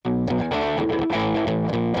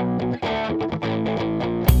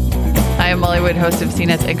am Molly Wood, host of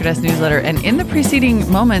CNet's Anchor newsletter, and in the preceding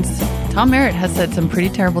moments, Tom Merritt has said some pretty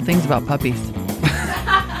terrible things about puppies.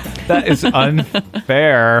 That is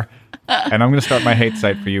unfair. And I'm going to start my hate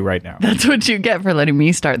site for you right now. That's what you get for letting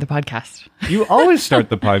me start the podcast. You always start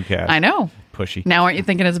the podcast. I know. Pushy. Now aren't you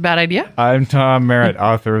thinking it's a bad idea? I'm Tom Merritt,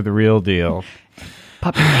 author of The Real Deal.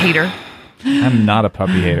 Puppy hater. I'm not a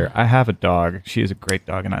puppy hater. I have a dog. She is a great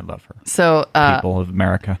dog, and I love her. So, people of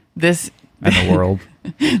America and the world.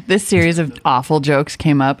 This series of awful jokes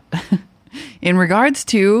came up in regards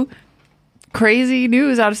to crazy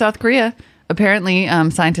news out of South Korea. Apparently,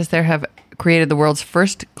 scientists there have created the world's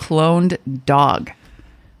first cloned dog.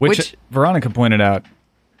 Which Veronica pointed out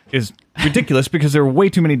is ridiculous because there are way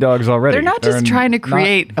too many dogs already. They're not just trying to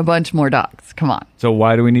create a bunch more dogs. Come on. So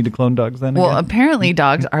why do we need to clone dogs then? Well, again? apparently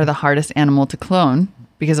dogs are the hardest animal to clone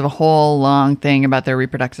because of a whole long thing about their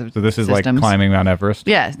reproductive systems. So this is like climbing Mount Everest?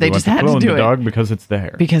 Yes, they just had to clone do the it. dog because it's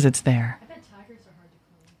there. Because it's there. I bet tigers are hard to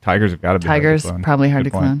clone. Tigers have got to be Tigers hard to clone. probably hard Good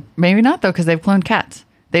to point. clone. Maybe not, though, because they've cloned cats.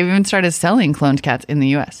 They've even started selling cloned cats in the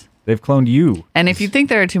U.S. They've cloned you. And if you think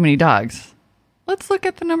there are too many dogs, let's look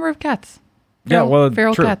at the number of cats. Feral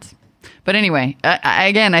true. cats. But anyway,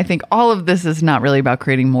 I think all of this is not really about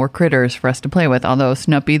creating more critters for us to play with, although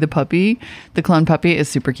Snuppy the puppy, the clone puppy, is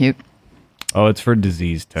super cute. Oh, it's for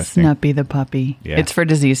disease testing. Snuppy the puppy. Yeah. It's for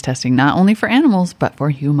disease testing, not only for animals, but for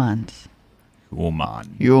humans.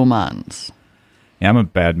 Humans. Yeah, I'm in a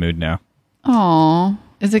bad mood now. Oh,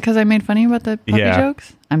 is it because I made funny about the puppy Yeah.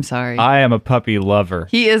 jokes? I'm sorry. I am a puppy lover.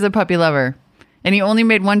 He is a puppy lover. And he only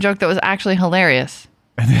made one joke that was actually hilarious.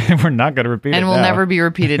 And we're not going to repeat it And will now. never be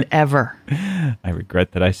repeated ever. I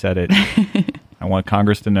regret that I said it. I want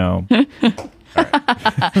Congress to know.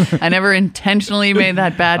 I never intentionally made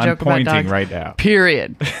that bad joke about I'm dogs. pointing right now.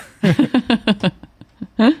 Period.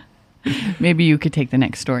 Maybe you could take the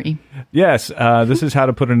next story. Yes, this is how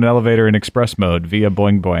to put an elevator in express mode via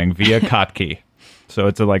Boing Boing, via Kotkey. So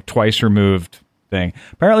it's a twice removed thing.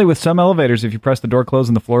 Apparently with some elevators, if you press the door close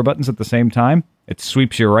and the floor buttons at the same time, it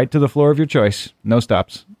sweeps you right to the floor of your choice. No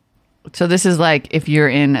stops. So this is like if you're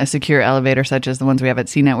in a secure elevator, such as the ones we have at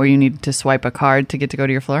CNet, where you need to swipe a card to get to go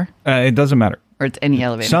to your floor? It doesn't matter. Or it's any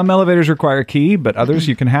elevator? Some elevators require a key, but others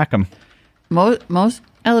you can hack them. Most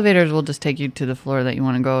elevators will just take you to the floor that you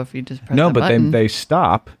want to go if you just press the but button. they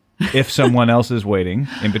stop if someone else is waiting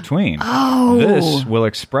in between. Oh. This will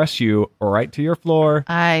express you right to your floor,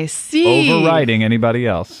 I see. overriding anybody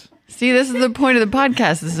else. See, this is the point of the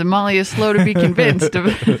podcast. This is Molly is slow to be convinced. All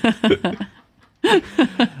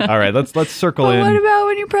right, let's circle But in. what about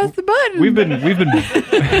when you press the button? We've been I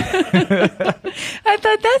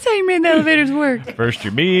thought that's how you made the elevators work. first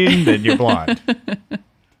you're mean, then you're blonde.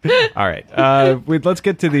 All right, let's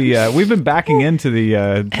get to the. We've been backing into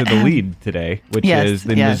the lead today, which is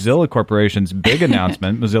the Mozilla Corporation's big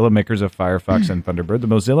announcement. Mozilla, makers of Firefox and Thunderbird, the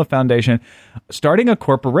Mozilla Foundation, starting a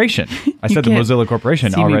corporation. I said the Mozilla Corporation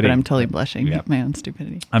see me, already, but I'm totally blushing Yeah. at my own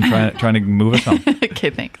stupidity. I'm trying to move us on. Okay,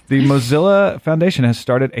 thanks. The Mozilla Foundation has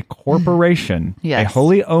started a corporation, Yes. a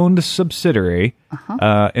wholly owned subsidiary,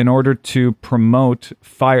 in order to promote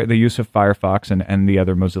the use of Firefox and the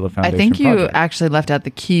other Mozilla Foundation I think you projects. actually left out the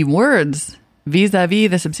key words vis-a-vis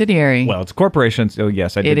the subsidiary. Well, it's a corporation, so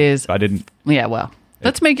yes, I did. It is. I didn't. Yeah, well,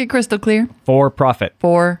 let's make it crystal clear. For profit.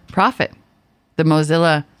 For profit. The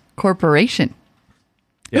Mozilla Corporation.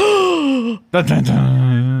 Dun, dun,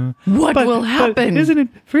 dun. What will happen? But isn't it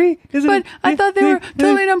free? But I thought they were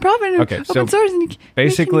totally nonprofit and Okay, open so source. And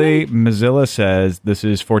basically, Mozilla says this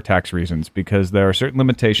is for tax reasons because there are certain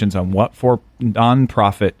limitations on what for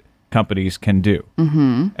non-profit companies can do.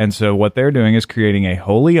 Mm-hmm. And so what they're doing is creating a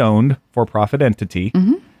wholly owned for-profit entity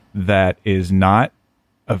that is not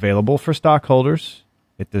available for stockholders.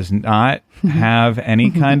 It does not have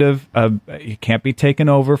any kind of, it can't be taken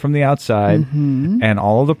over from the outside. And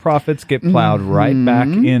all of the profits get plowed right back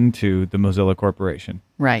into the Mozilla Corporation.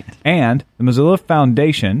 Right. And the Mozilla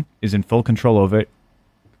Foundation is in full control of it,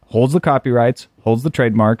 holds the copyrights, holds the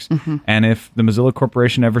trademarks. And if the Mozilla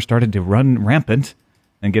Corporation ever started to run rampant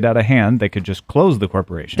and get out of hand, they could just close the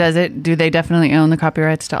corporation. Do they definitely own the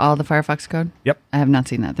copyrights to all the Firefox code? Yep. I have not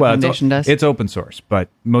seen that. The Foundation does? It's open source, but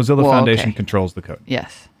Mozilla Foundation controls the code.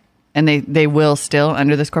 Yes. And they will still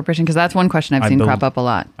under this corporation? Because that's one question I've seen crop up a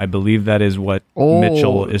lot. I believe that is what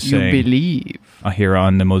Mitchell is saying. You believe. Here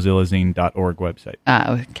on the mozillazine.org website.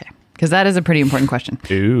 Okay. Because that is a pretty important question.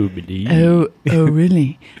 Do believe. Oh,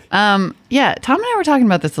 really? Yeah, Tom and I were talking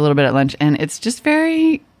about this a little bit at lunch, and it's just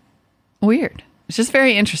very weird. It's just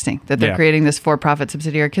very interesting that they're creating this for-profit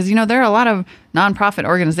subsidiary because, there are a lot of nonprofit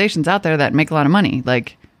organizations out there that make a lot of money,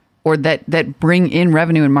 or that bring in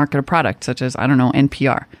revenue and market a product, such as, I don't know,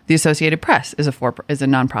 NPR. The Associated Press is a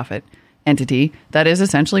nonprofit. entity that is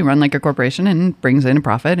essentially run like a corporation and brings in a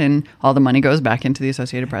profit, and all the money goes back into the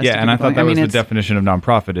Associated Press. Yeah, and I thought that was the definition of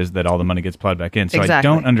nonprofit, is that all the money gets plowed back in. So Exactly.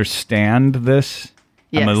 I don't understand this.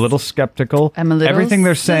 Yes. I'm a little skeptical. I'm a little Everything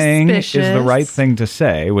they're saying is the suspicious. right thing to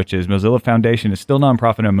say, which is Mozilla Foundation is still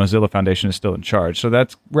nonprofit and Mozilla Foundation is still in charge. So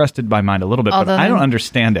that's rested my mind a little bit, but I don't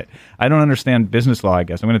understand it. I don't understand business law, I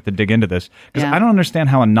guess. I'm going to have to dig into this because I don't understand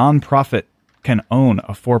how a nonprofit can own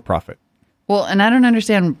a for-profit. Well, and I don't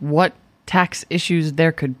understand what tax issues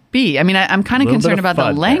there could be. I mean, I'm kind of concerned about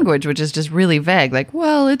the language, which is just really vague. Like,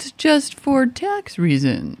 well, it's just for tax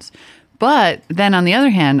reasons. But then on the other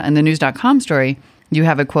hand, in the news.com story, you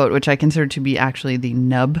have a quote, which I consider to be actually the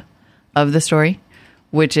nub of the story,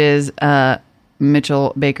 which is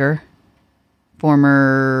Mitchell Baker,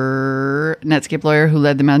 former Netscape lawyer who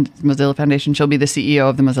led the Mozilla Foundation. She'll be the CEO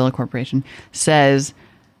of the Mozilla Corporation, says,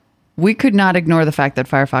 "We could not ignore the fact that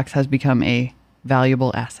Firefox has become a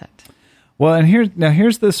valuable asset." Well, and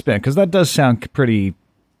here's the spin, because that does sound pretty...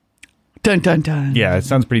 Dun, dun, dun. Yeah, it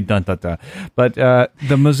sounds pretty dun, dun, dun. But the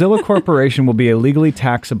Mozilla Corporation will be a legally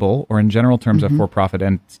taxable, or in general terms, a for-profit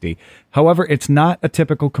entity. However, it's not a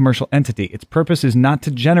typical commercial entity. Its purpose is not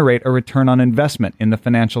to generate a return on investment in the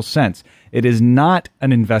financial sense. It is not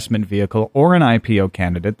an investment vehicle or an IPO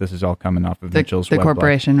candidate. This is all coming off of Mitchell's the web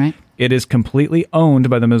corporation, blog. right? It is completely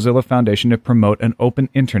owned by the Mozilla Foundation to promote an open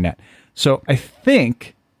internet. So I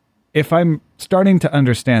think, if I'm starting to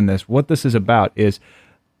understand this, what this is about is,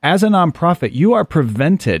 as a nonprofit, you are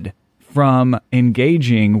prevented from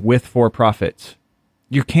engaging with for-profits.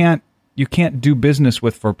 You can't do business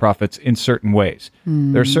with for-profits in certain ways.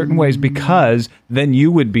 There are certain ways, because then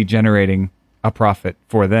you would be generating a profit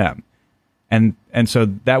for them. And so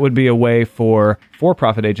that would be a way for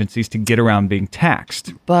for-profit agencies to get around being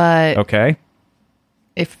taxed. But okay,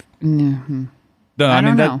 if no, I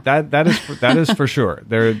mean know. that is for sure.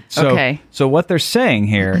 Okay. So what they're saying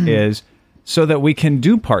here is, so that we can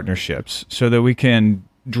do partnerships, so that we can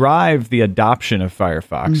drive the adoption of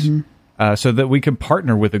Firefox, so that we can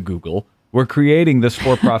partner with a Google. We're creating this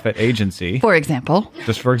for-profit agency. For example.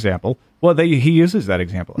 Just for example. Well, he uses that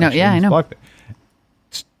example. No, yeah, I know.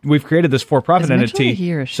 We've created this for-profit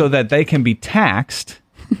entity so that they can be taxed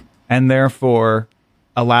and therefore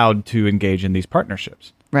allowed to engage in these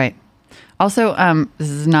partnerships. Right. Also, this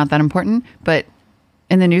is not that important, but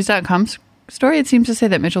in the news.com story, it seems to say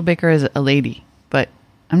that Mitchell Baker is a lady, but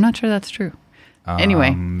I'm not sure that's true. Anyway.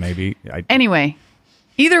 Maybe. Anyway,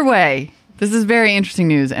 either way, this is very interesting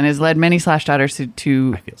news and has led many Slashdotters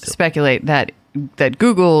to speculate that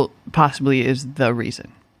Google possibly is the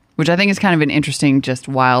reason, which I think is kind of an interesting, just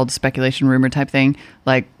wild speculation rumor type thing,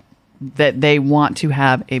 like that they want to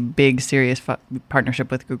have a big, serious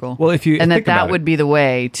partnership with Google. Well, that would be the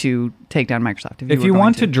way to take down Microsoft. If you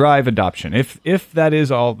want to drive adoption, if that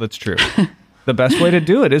is all that's true, the best way to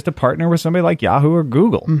do it is to partner with somebody like Yahoo or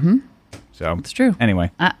Google. Mm-hmm. So it's true.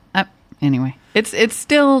 Anyway, it's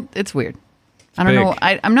still weird. I don't know.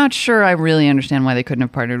 I'm not sure I really understand why they couldn't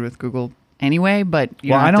have partnered with Google anyway. But you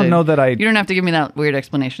don't have to give me that weird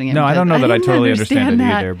explanation again. No, I don't know that I totally understand it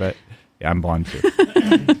either. But yeah, I'm blind too.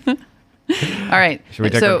 All right. Should we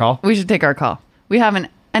take our call? We should take our call. We have an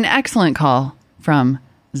excellent call from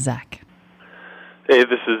Zach. Hey,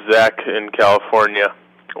 this is Zach in California.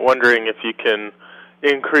 Wondering if you can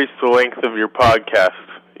increase the length of your podcast.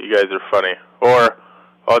 You guys are funny. Or,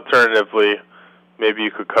 alternatively, maybe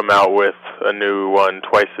you could come out with a new one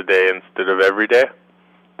twice a day instead of every day.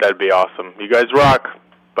 That'd be awesome. You guys rock.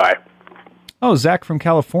 Bye. Oh, Zach from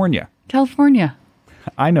California. California.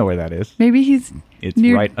 I know where that is. Maybe it's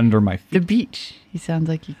near right under my feet. The beach. He sounds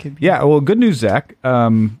like he could be. Yeah, well, good news, Zach.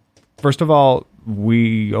 First of all,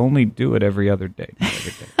 we only do it every other day.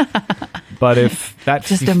 But if that's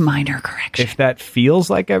just a minor correction. If that feels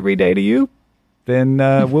like every day to you, then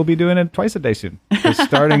we'll be doing it twice a day soon.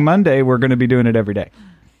 Starting Monday, we're going to be doing it every day.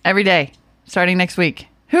 Every day, starting next week.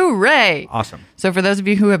 Hooray! Awesome. So for those of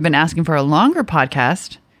you who have been asking for a longer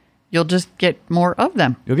podcast, you'll just get more of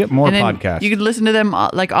them. You'll get more podcasts. You could listen to them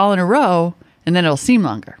all in a row, and then it'll seem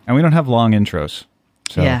longer. And we don't have long intros.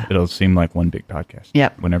 So it'll seem like one big podcast.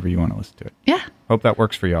 Yep. Whenever you want to listen to it. Yeah. Hope that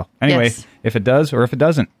works for y'all. Anyway, if it does or if it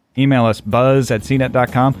doesn't, email us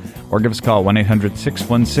buzz@cnet.com or give us a call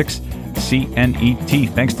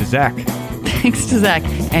 1-800-616-CNET. Thanks to Zach. Thanks to Zach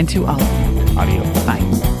and to all of you. Adios. Bye.